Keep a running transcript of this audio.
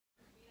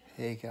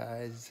Hey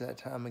guys, it's that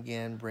time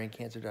again, Brain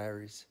Cancer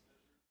Diaries.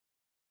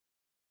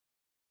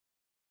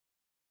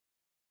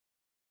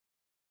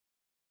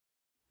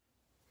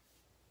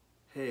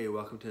 Hey,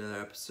 welcome to another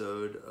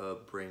episode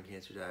of Brain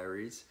Cancer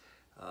Diaries.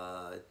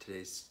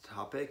 Today's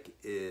topic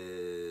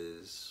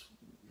is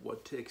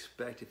what to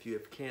expect if you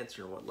have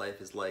cancer and what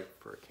life is like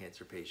for a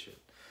cancer patient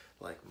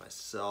like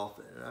myself.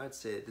 And I'd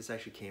say this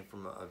actually came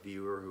from a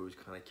viewer who was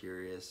kind of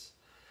curious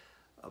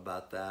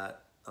about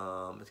that.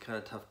 It's kind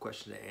of a tough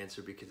question to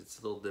answer because it's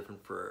a little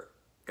different for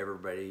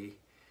everybody.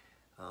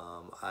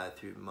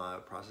 Through my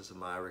process of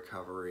my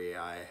recovery,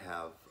 I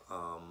have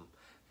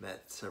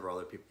met several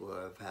other people who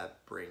have had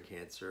brain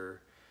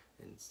cancer,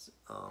 and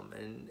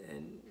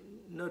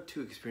no two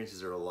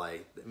experiences are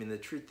alike. I mean, the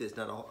truth is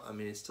not all. I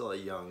mean, it's still a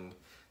young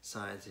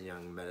science and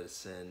young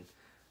medicine.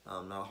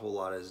 Not a whole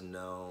lot is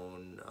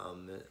known,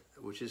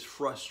 which is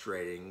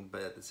frustrating.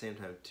 But at the same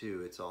time,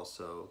 too, it's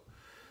also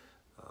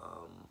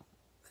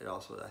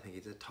I think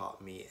it's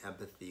taught me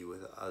empathy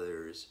with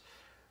others.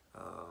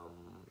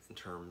 In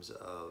terms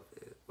of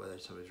whether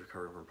somebody's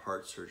recovering from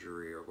heart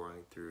surgery or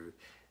going through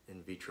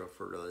in vitro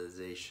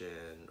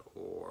fertilization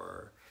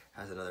or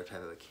has another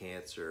type of a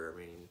cancer. I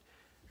mean,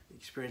 the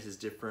experience is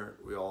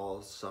different. We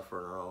all suffer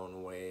in our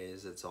own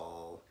ways.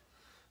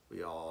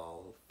 We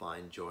all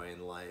find joy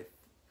in life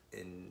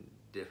in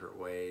different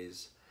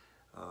ways.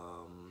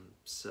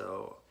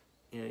 So,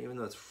 even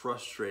though it's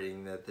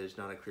frustrating that there's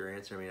not a clear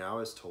answer, I mean, I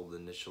was told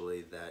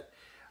initially that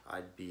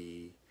I'd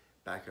be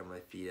back on my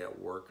feet at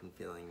work and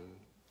feeling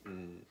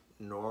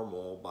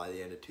normal by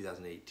the end of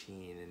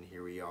 2018, and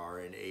here we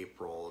are in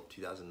April of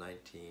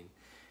 2019.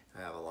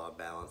 I have a lot of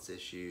balance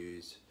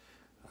issues.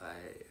 I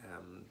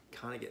am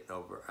kind of getting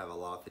over. I have a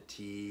lot of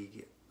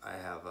fatigue. I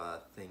have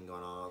a thing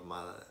going on with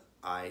my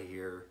eye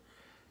here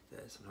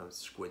that sometimes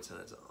squints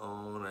on its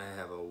own. I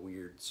have a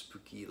weird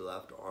spooky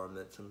left arm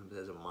that sometimes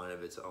has a mind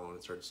of its own.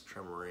 It starts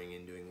tremoring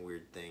and doing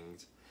weird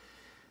things.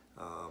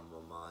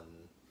 I'm on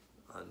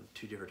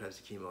 2 different types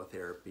of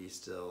chemotherapy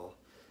still,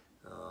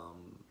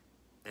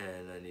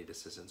 and I need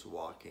assistance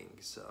walking,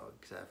 so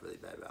because I have really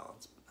bad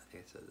balance. I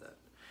think I said that.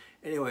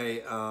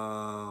 Anyway,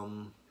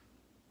 so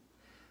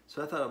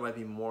I thought it might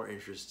be more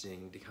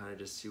interesting to kind of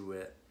just see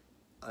what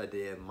a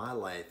day in my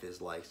life is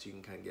like, so you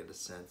can kind of get a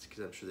sense,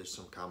 because I'm sure there's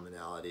some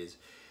commonalities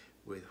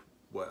with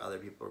what other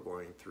people are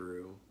going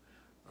through,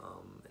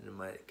 and it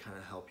might kind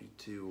of help you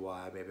too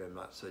why maybe I'm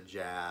not so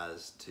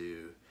jazzed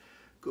to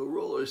go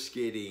roller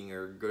skating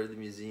or go to the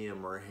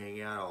museum or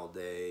hang out all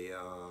day.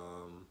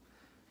 I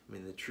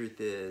mean, the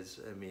truth is,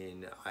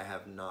 I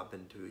have not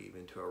been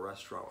even to a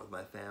restaurant with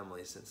my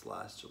family since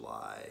last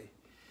July.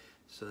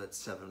 So that's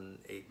 7,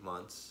 8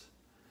 months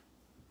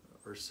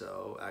or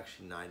so,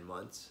 actually 9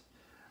 months.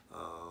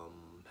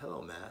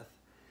 Hello, math.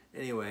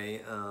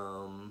 Anyway,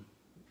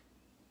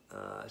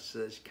 so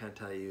that should kind of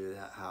tell you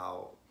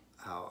how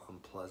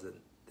unpleasant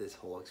this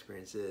whole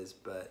experience is.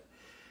 But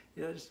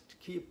just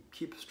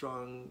keep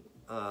strong.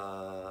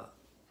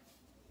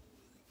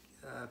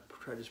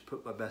 Try to just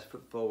put my best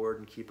foot forward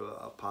and keep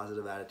a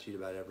positive attitude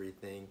about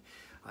everything.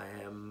 I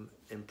am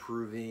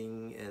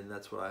improving, and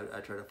that's what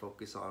I try to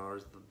focus on, are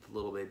the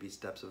little baby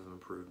steps of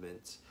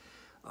improvements.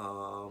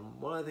 One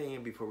other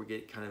thing before we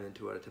get kind of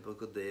into what a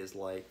typical day is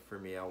like for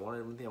me,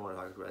 one thing I want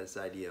to talk about is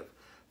this idea of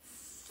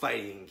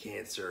fighting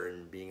cancer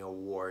and being a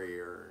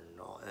warrior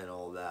and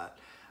all that.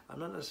 I'm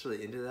not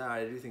necessarily into that.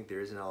 I do think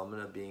there is an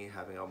element of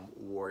having a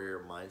warrior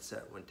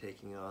mindset when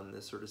taking on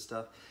this sort of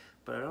stuff,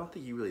 but I don't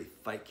think you really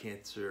fight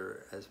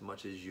cancer as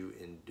much as you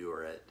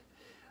endure it.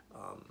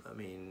 I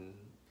mean,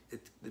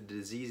 the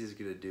disease is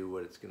going to do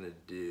what it's going to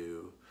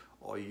do.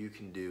 All you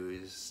can do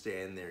is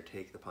stand there,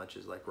 take the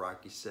punches. Like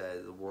Rocky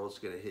said, the world's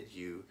going to hit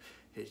you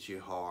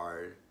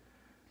hard.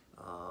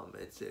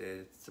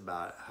 It's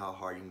about how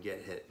hard you can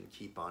get hit and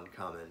keep on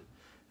coming.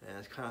 And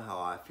that's kind of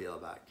how I feel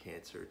about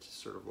cancer. It's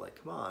just sort of like,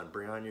 come on,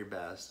 bring on your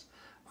best.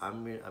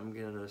 I'm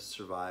gonna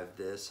survive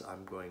this.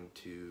 I'm going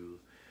to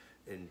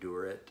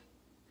endure it.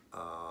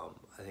 I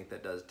think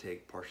that does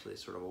take partially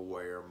sort of a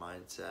warrior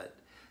mindset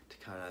to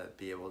kind of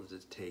be able to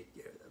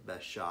take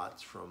best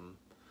shots from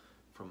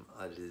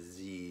a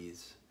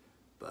disease.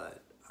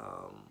 But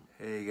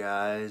hey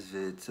guys,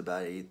 it's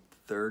about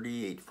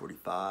 8:30,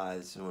 8:45.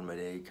 This is when my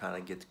day kind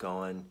of gets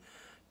going.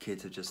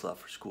 Kids have just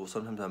left for school.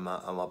 Sometimes I'm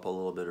up a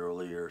little bit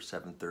earlier,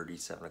 7:30,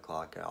 7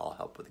 o'clock, and I'll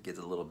help with the kids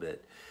a little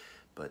bit.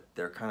 But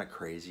they're kind of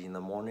crazy in the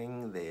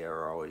morning. They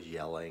are always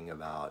yelling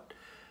about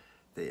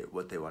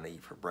what they want to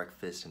eat for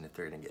breakfast and if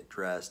they're going to get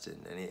dressed.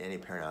 And any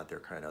parent out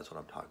there kind of knows what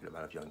I'm talking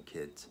about. If young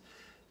kids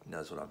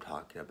knows what I'm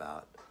talking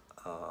about.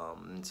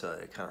 And so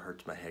it kind of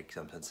hurts my head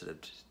because I'm sensitive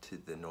to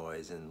the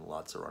noise and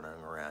lots of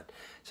running around.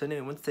 So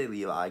anyway, once they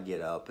leave, I get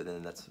up, and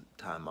then that's the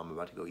time I'm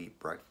about to go eat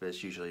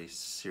breakfast, usually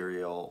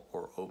cereal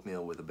or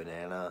oatmeal with a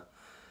banana.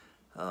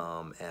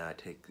 And I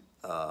take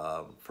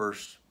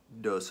first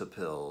dose of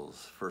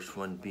pills, first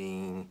one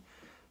being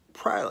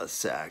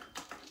Prilosec.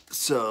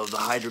 So the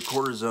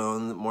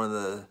hydrocortisone, one of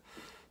the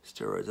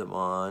steroids I'm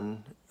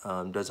on,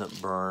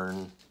 doesn't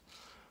burn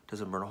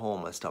a hole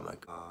in my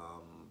stomach.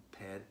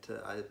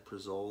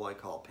 Pantoprazole. I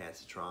call it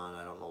Pancitron.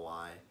 I don't know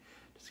why.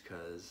 Just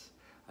because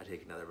I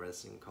take another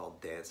medicine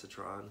called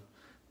Dancitron.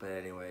 But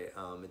anyway,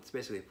 it's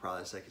basically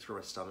Prilosec. It's for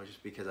my stomach,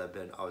 just because I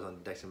was on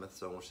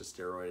dexamethasone, which is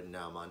steroid, and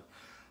now I'm on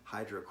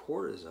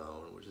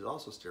hydrocortisone, which is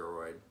also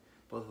steroid.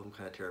 Both of them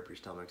kind of tear up your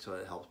stomach, so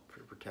it helps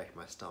protect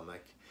my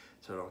stomach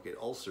so I don't get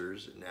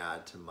ulcers and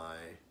add to my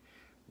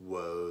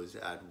woes,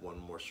 add one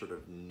more sort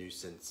of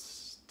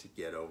nuisance to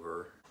get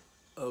over.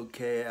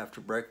 Okay, after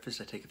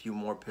breakfast I take a few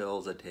more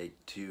pills. I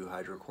take 2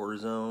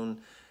 hydrocortisone,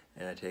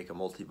 and I take a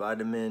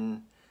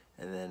multivitamin,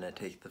 and then I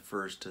take the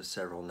first of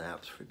several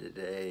naps for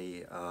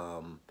today.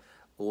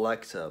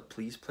 Alexa,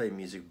 please play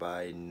music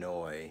by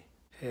Noi.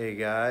 Hey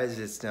guys,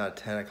 it's now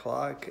 10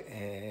 o'clock,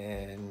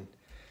 and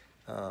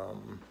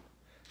I'm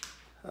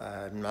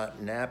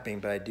not napping,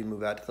 but I do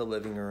move out to the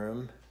living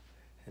room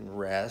and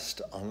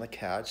rest on the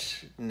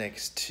couch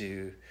next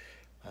to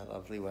my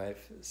lovely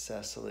wife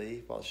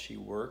Cecily while she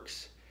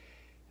works,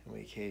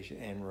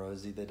 and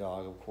Rosie the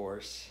dog, of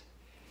course.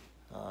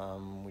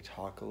 We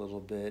talk a little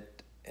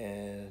bit,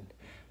 and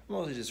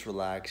mostly just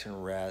relax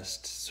and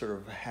rest, sort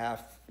of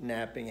half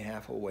napping,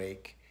 half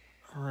awake.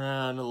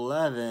 Around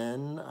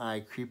 11,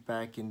 I creep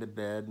back into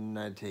bed and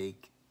I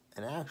take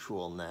an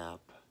actual nap.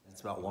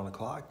 It's about 1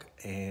 o'clock,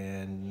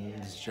 and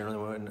it's generally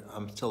when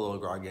I'm still a little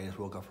groggy. I just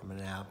woke up from a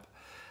nap.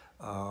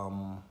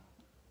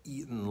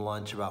 Eating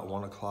lunch about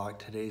 1 o'clock.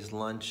 Today's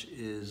lunch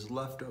is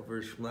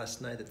leftovers from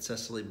last night that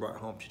Cecily brought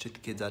home. She took the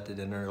kids out to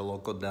dinner at a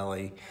local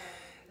deli,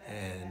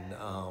 and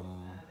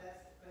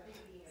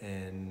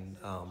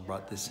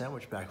brought this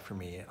sandwich back for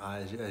me.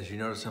 As you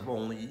notice, I've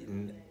only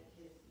eaten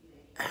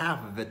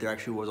half of it. There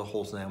actually was a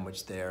whole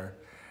sandwich there,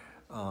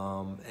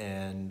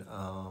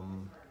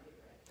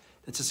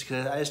 it's just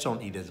because I just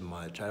don't eat as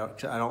much. I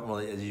don't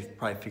really, as you've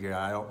probably figured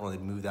out, I don't really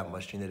move that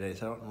much during the day,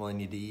 so I don't really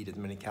need to eat as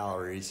many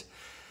calories.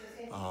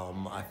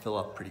 I fill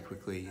up pretty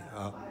quickly.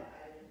 I'll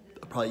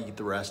probably eat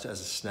the rest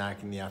as a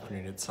snack in the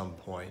afternoon at some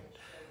point.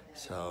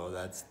 So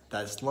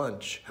that's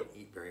lunch. I don't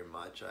eat very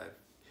much. I've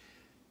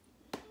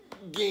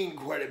gained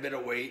quite a bit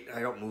of weight. I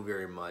don't move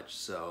very much.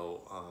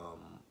 So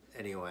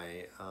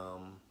anyway,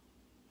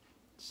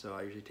 so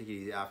I usually take it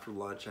easy. After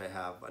lunch, I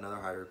have another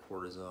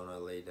hydrocortisone. I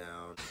lay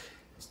down.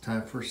 It's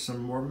time for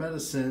some more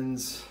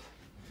medicines.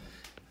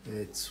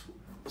 It's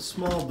a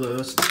small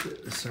dose.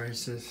 Sorry, it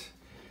says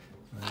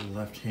my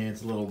left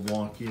hand's a little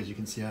wonky. As you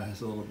can see, it has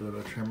a little bit of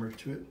a tremor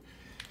to it.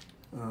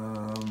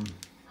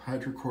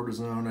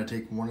 Hydrocortisone, I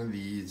take 1 of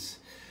these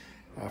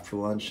after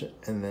lunch,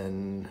 and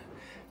then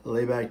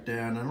lay back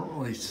down. I don't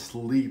really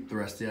sleep the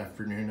rest of the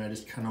afternoon. I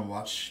just kind of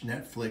watch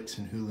Netflix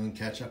and Hulu and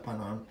catch up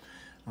on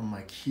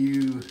my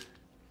queue.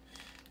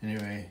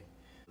 Anyway.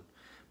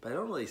 But I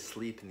don't really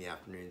sleep in the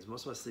afternoons.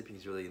 Most of my sleeping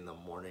is really in the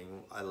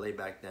morning. I lay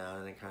back down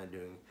and I'm kind of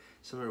doing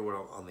similar to what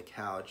I'm on the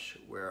couch,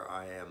 where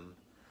I am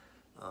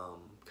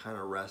kind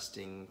of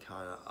resting,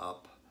 kind of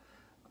up.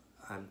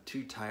 I'm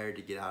too tired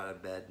to get out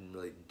of bed and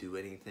really do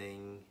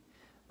anything,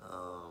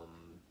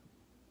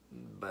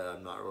 but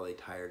I'm not really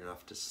tired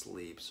enough to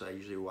sleep. So I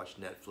usually watch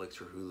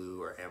Netflix or Hulu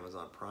or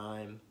Amazon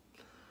Prime.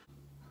 That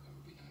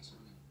would be nice,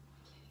 wouldn't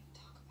it?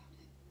 Talk about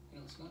it. You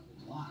know, it's not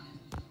why.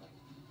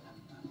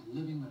 I'm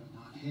living with it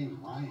not. Hey,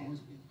 Ryan,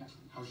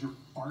 how's your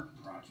fart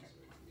project?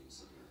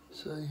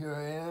 So here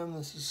I am.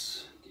 This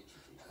is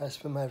how I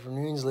spend my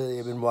afternoons lately.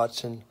 I've been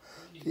watching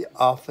The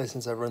Office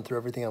since I've run through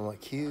everything on my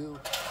queue.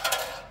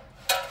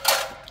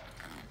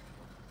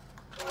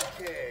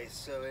 Okay,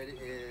 so it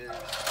is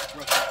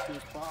roughly 2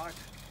 o'clock.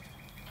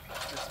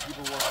 There's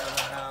people working in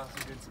the house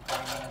and doing some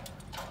cleaning.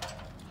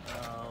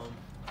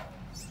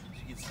 As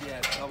you can see, I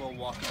have trouble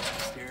walking down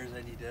the stairs.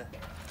 I need to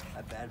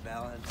have bad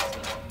balance.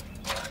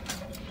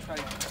 So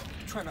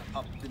trying to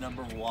up the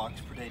number of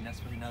walks per day, not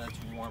especially now that it's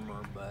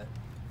warmer, but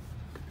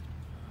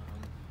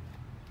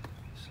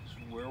this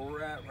is where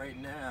we're at right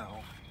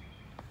now.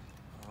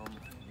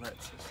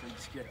 Let's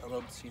just get a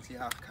little, so you can see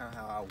how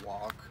I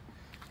walk,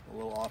 a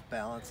little off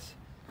balance,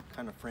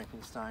 kind of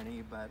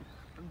Frankenstein-y, but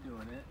I'm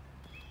doing it.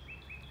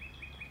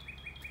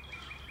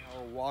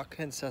 Now we're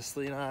walking,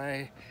 Cecily and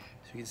I.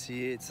 So you can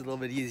see it's a little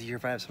bit easier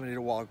if I have somebody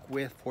to walk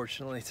with.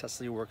 Fortunately,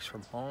 Cecily works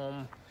from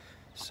home,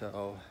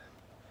 so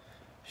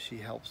she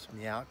helps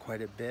me out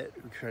quite a bit.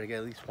 We try to get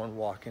at least 1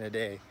 walk in a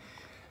day.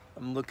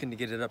 I'm looking to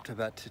get it up to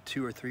about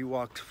 2 or 3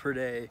 walks per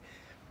day,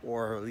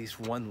 or at least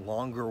 1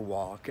 longer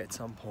walk at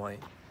some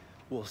point.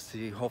 We'll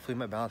see. Hopefully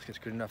my balance gets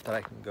good enough that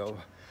I can go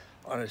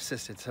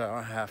unassisted, so I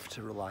don't have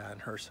to rely on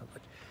her so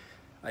much.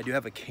 I do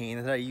have a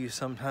cane that I use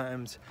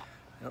sometimes.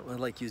 I don't really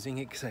like using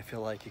it because I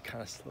feel like it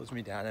kind of slows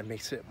me down and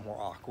makes it more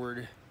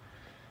awkward.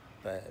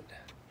 But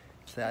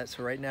so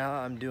right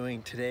now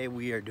today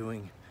we are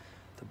doing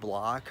the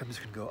block. I'm just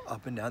gonna go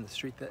up and down the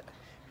street in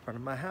front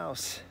of my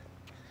house,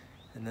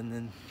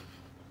 and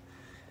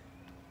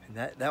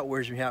that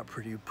wears me out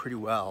pretty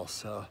well.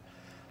 So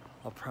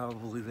I'll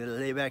probably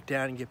lay back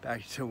down and get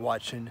back to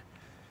watching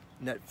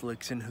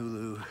Netflix and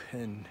Hulu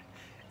and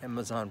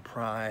Amazon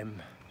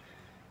Prime.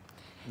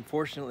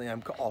 Unfortunately,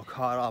 I'm all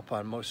caught up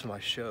on most of my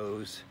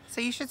shows.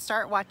 So you should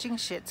start watching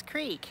Schitt's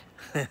Creek.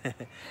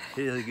 It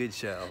is a good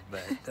show,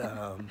 but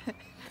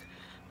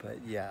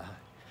yeah,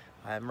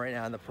 I'm right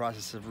now in the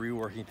process of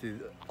reworking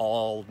through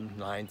all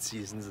 9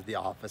 seasons of The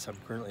Office. I'm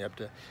currently up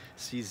to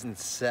season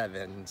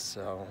 7,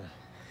 so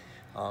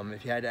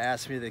if you had to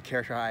ask me the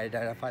character I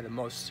identify the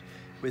most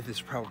with is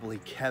probably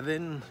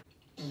Kevin.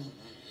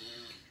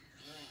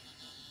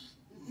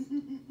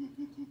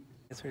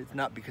 It's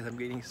not because I'm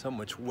gaining so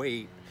much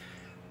weight,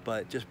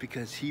 but just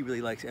because he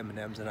really likes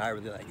M&Ms and I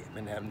really like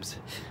M&Ms.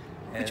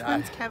 Which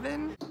one's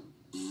Kevin?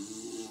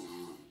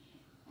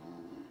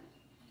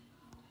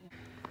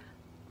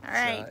 All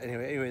right. So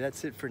anyway,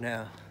 that's it for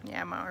now.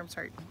 Yeah, my arms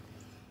hurt.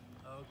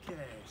 Okay,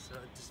 so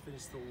I just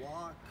finished the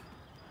walk.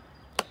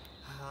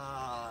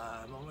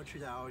 Moment of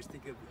truth, I always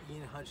think of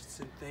Ian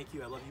Hutchinson. Thank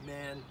you, I love you,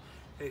 man.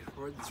 Hey,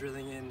 for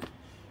drilling in.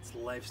 It's a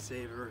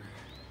lifesaver.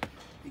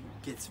 It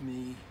gets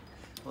me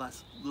the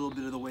last little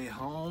bit of the way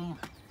home.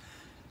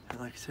 And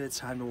like I said, it's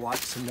time to watch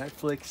some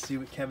Netflix, see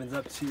what Kevin's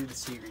up to, the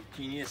secret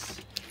genius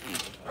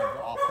of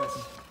The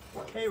Office.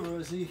 Hey,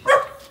 Rosie.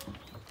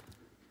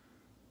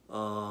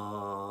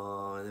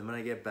 And then when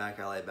I get back,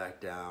 I lay back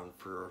down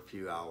for a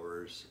few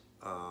hours.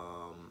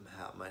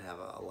 Might have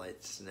a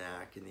light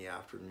snack in the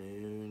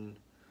afternoon.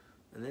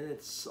 And then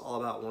it's all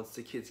about once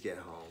the kids get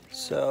home.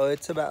 So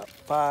it's about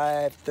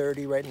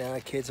 5:30 right now.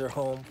 Kids are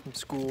home from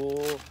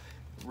school.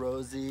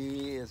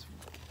 Rosie is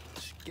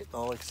getting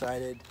all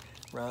excited,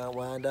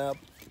 wound up.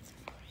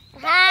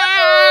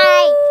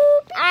 Hi!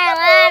 I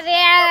love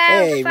you!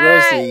 Hey,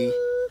 Rosie.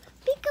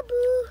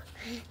 Peekaboo!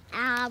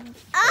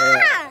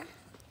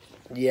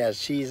 Yeah,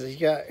 she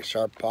got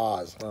sharp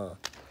paws, huh?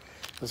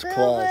 Those Boo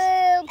claws.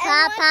 boo,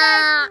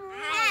 Papa!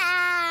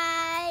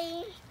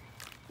 Hi!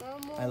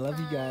 I love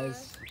you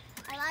guys.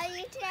 I love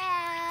you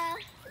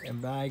too!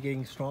 Am I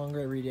getting stronger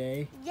every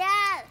day?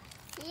 Yes!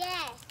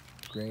 Yes!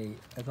 Great.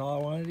 That's all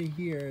I wanted to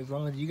hear, as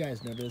long as you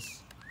guys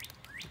notice.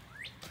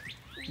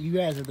 You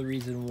guys are the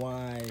reason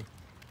why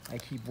I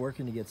keep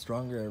working to get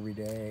stronger every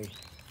day.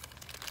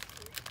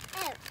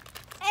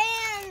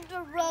 And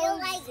the rose. You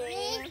like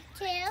me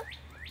too?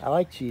 I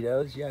like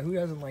Cheetos. Yeah, who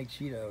doesn't like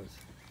Cheetos?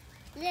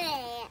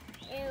 Yeah,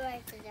 you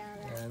like to know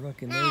that. Yeah,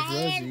 look, and there's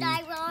Rosie.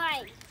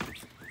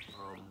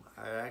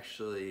 I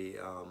actually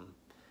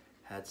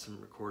had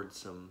recorded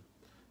some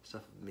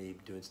stuff of me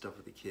doing stuff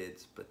with the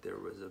kids, but there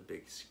was a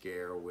big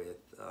scare with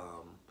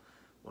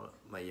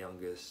my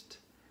youngest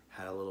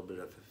had a little bit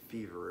of a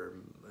fever,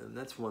 and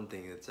that's one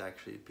thing that's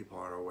actually people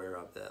aren't aware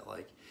of, that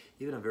like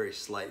even a very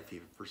slight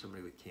fever for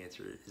somebody with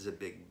cancer is a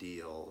big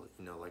deal.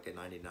 You know, like a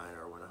 99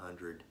 or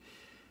 100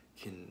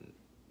 can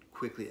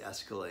quickly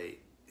escalate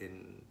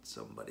in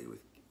somebody who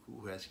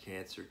has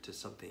cancer to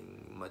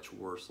something much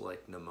worse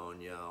like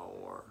pneumonia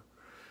or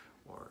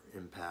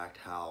impact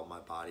how my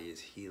body is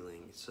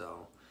healing.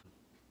 So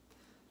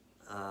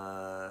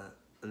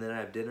and then I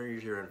have dinner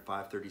usually around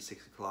 5:30,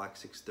 6 o'clock,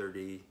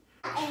 6:30.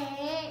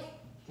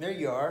 There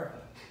you are.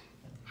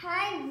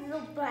 Hi,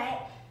 little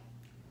butt.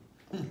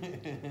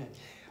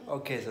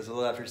 Okay, so it's a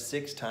little after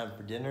 6, time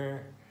for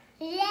dinner.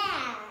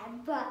 Yeah,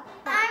 but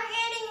I'm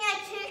eating a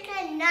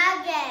chicken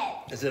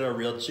nugget. Is it a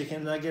real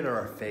chicken nugget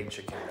or a fake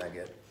chicken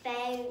nugget?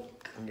 Fake.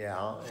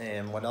 Yeah,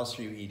 and what else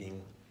are you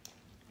eating?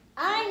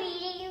 I'm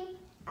eating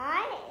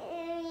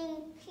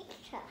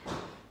pizza.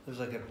 There's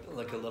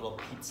like a little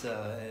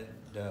pizza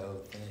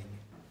dough thing.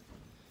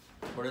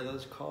 What are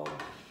those called?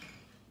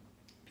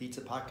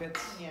 Pizza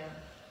pockets? Yeah.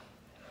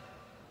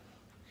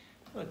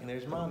 Look, and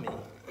there's Mommy.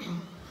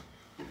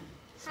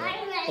 So,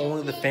 Hi,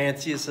 only the Reggie.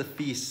 fanciest of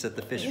feasts at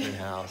the Fischmann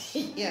house.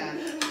 Yeah.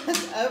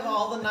 Of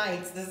all the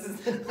nights, this is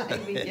the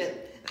night we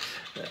get.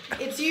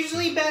 It's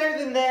usually better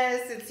than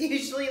this. It's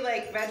usually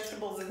like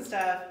vegetables and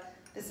stuff.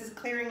 This is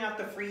clearing out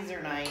the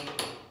freezer night.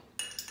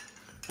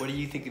 What do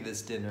you think of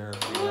this dinner,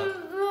 Frida?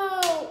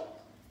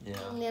 Yeah.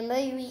 Remember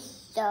you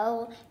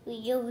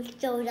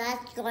showed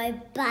us my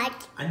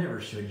butt? I never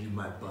showed you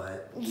my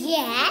butt.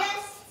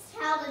 Yes.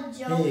 Tell the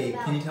joke. Hey,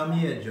 can you tell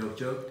me a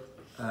joke?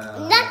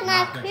 Knock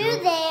knock, who's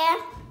joke? there?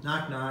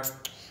 Knock knock.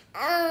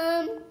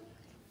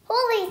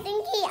 Holy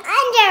stinky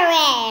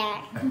underwear.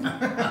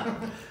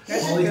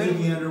 Holy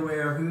stinky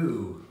underwear,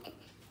 who?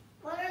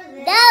 What are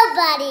they?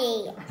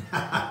 Nobody.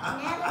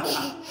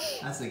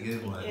 That's a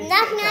good one.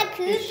 Knock knock,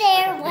 who's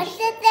there? What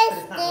did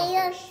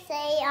this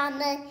say on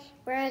the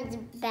bird's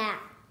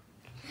back?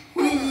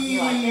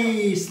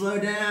 Whee! Slow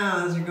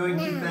down, those are going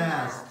too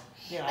fast.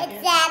 You like It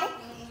it? said,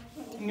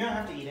 You don't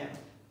have to eat it.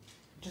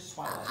 Just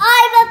swallow it.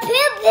 I'm a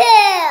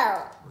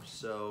poo-poo.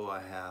 So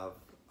I have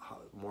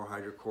more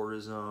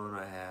hydrocortisone,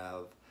 I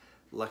have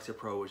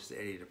Lexapro, which is an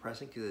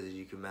antidepressant, because as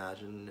you can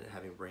imagine,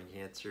 having brain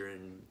cancer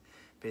and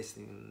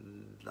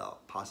facing the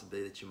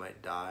possibility that you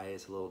might die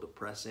is a little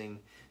depressing,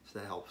 so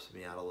that helps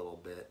me out a little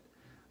bit.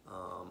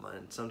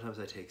 And sometimes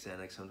I take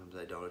Xanax, sometimes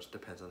I don't. It just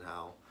depends on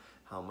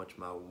how much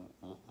my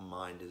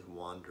mind is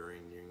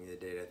wandering during the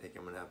day. I think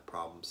I'm going to have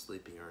problems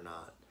sleeping or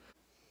not.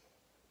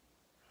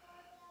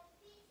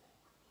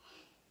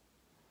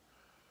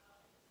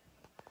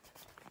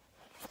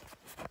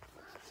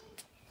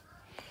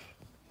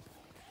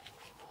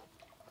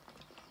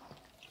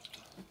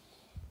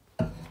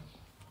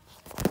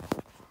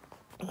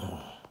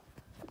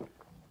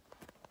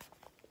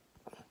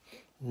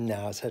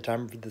 Now it's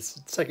time for the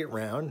second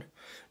round,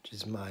 which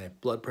is my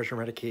blood pressure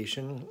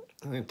medication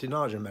and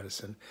anti-nausea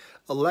medicine.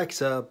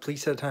 Alexa,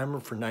 please set a timer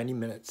for 90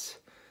 minutes.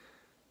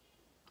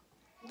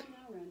 1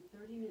 hour and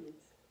 30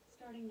 minutes,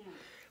 starting now.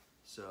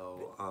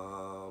 So,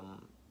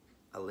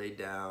 I laid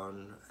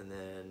down, and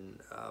then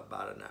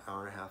about an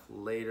hour and a half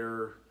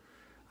later,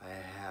 I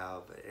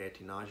have an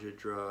anti-nausea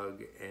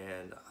drug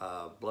and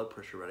blood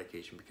pressure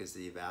medication because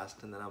the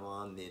Avastin that I'm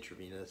on, the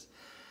intravenous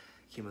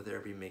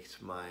chemotherapy,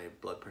 makes my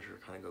blood pressure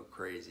kind of go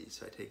crazy.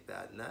 So I take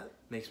that, and that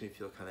makes me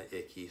feel kind of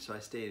icky. So I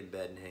stay in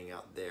bed and hang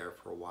out there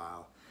for a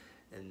while.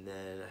 And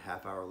then a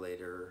half hour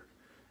later,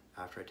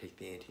 after I take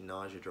the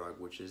anti-nausea drug,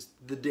 which is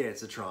the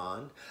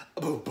Dancitron,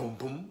 a boom, boom,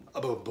 boom, a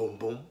boom, boom,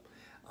 boom.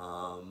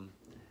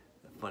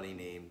 Funny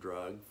name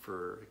drug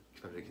for,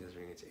 especially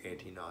considering it's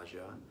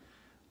anti-nausea.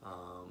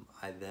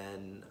 I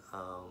then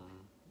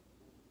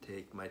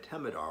take my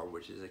Temodar,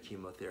 which is a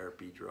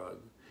chemotherapy drug,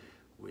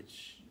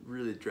 which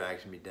really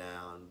drags me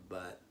down,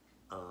 but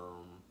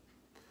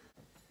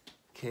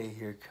okay,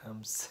 here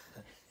comes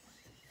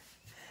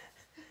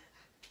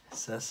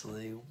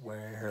Cecily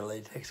wearing her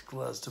latex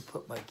gloves to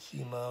put my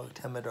chemo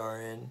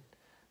Temodar in. In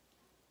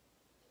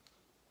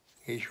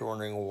case you're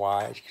wondering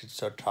why, she could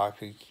start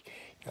talking. You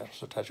can't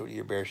also touch it with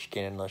your bare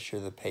skin unless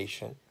you're the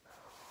patient.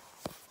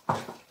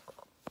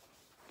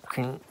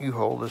 Can you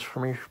hold this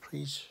for me,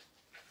 please?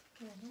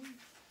 Mm-hmm.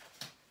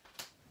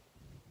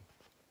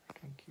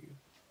 Thank you.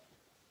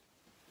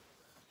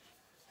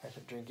 I have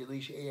to drink at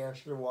least 8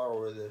 ounces of water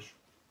with this.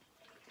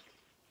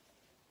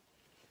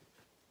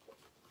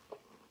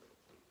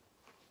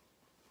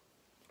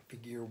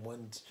 Figure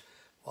one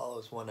swallow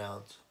is 1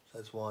 ounce. So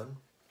that's 1,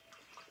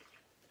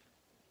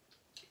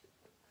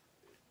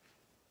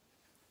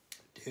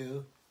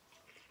 2,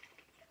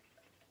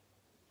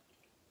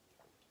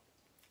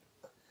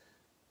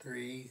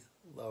 3,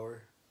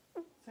 lower.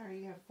 Sorry,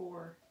 you have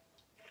 4.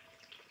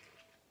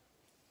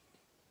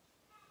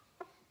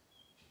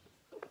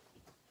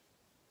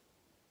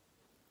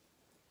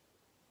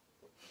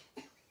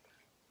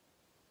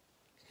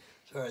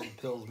 Sorry, the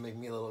pills make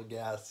me a little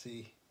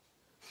gassy.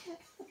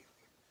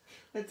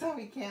 That's how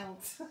he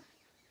counts.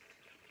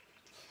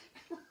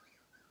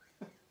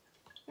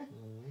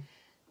 Mm-hmm.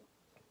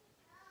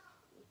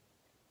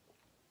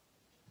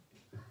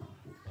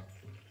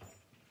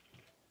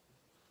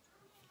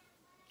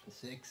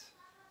 6.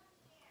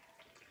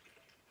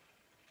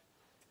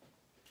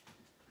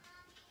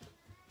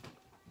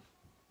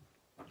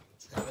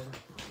 7.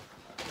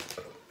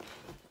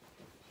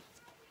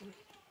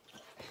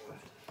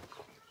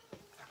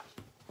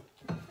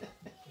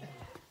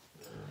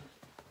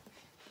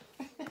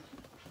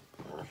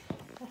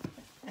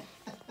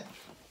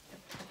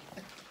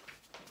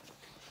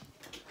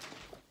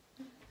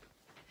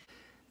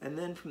 And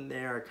then from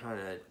there,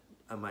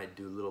 I might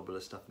do a little bit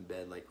of stuff in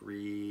bed, like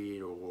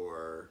read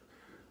or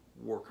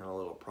work on a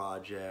little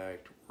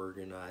project,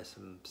 organize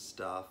some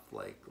stuff.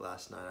 Like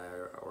last night,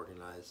 I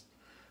organized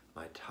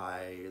my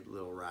tie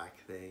little rack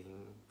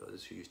thing.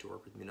 Those who used to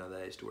work with me know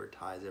that I used to wear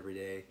ties every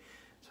day,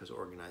 so I was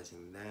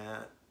organizing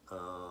that.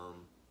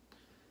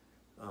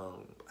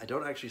 I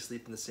don't actually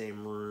sleep in the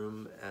same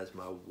room as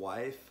my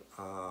wife.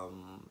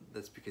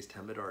 That's because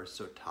Temodar is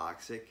so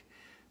toxic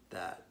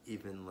that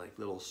even like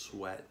little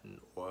sweat and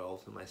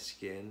oils in my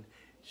skin,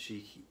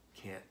 she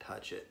can't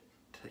touch it,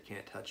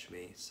 can't touch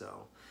me.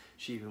 So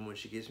she, even when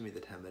she gives me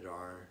the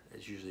Temodar,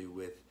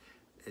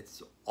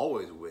 it's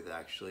always with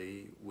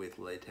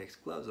latex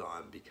gloves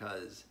on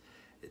because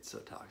it's so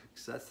toxic.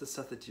 So that's the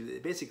stuff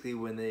that basically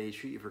when they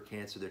treat you for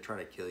cancer, they're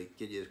trying to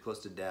get you as close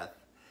to death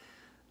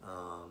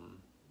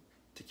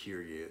to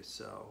cure you.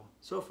 So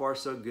far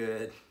so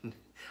good.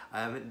 I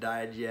haven't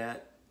died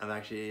yet. I'm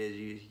actually, as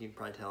you can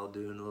probably tell,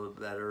 doing a little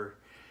bit better.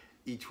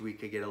 Each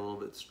week I get a little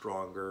bit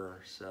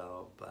stronger.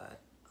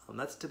 But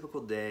that's a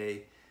typical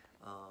day.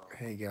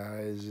 Hey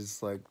guys,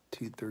 it's like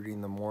 2:30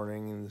 in the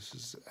morning, and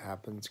this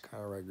happens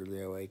kind of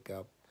regularly. I wake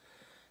up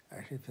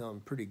actually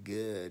feeling pretty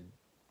good.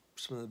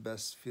 Some of the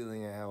best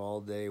feeling I have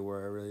all day,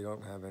 where I really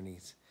don't have any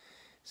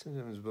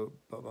symptoms,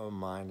 but my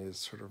mind is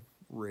sort of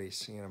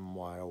racing and I'm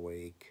wide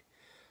awake.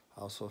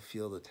 I also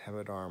feel the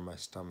Temodar in my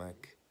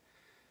stomach.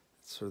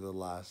 It's sort of the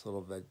last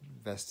little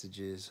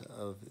vestiges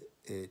of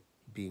it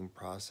being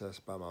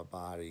processed by my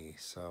body.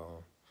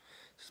 So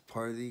it's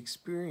part of the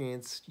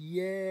experience.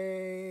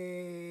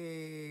 Yay!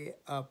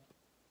 Up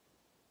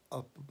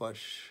a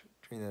bunch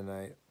during the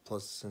night.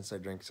 Plus, since I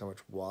drink so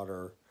much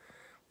water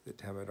with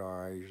the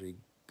Temodar, I usually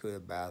go to the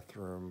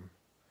bathroom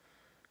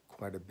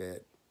quite a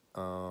bit.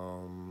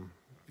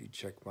 If you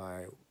check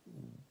my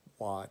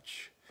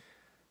watch,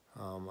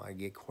 I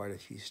get quite a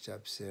few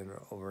steps in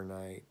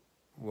overnight,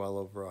 well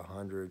over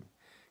 100.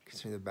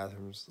 Considering the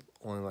bathroom's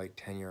only like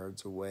 10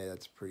 yards away,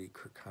 that's pretty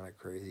kind of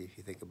crazy if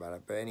you think about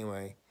it. But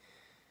anyway,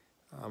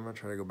 I'm gonna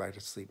try to go back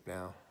to sleep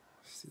now.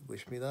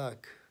 Wish me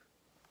luck.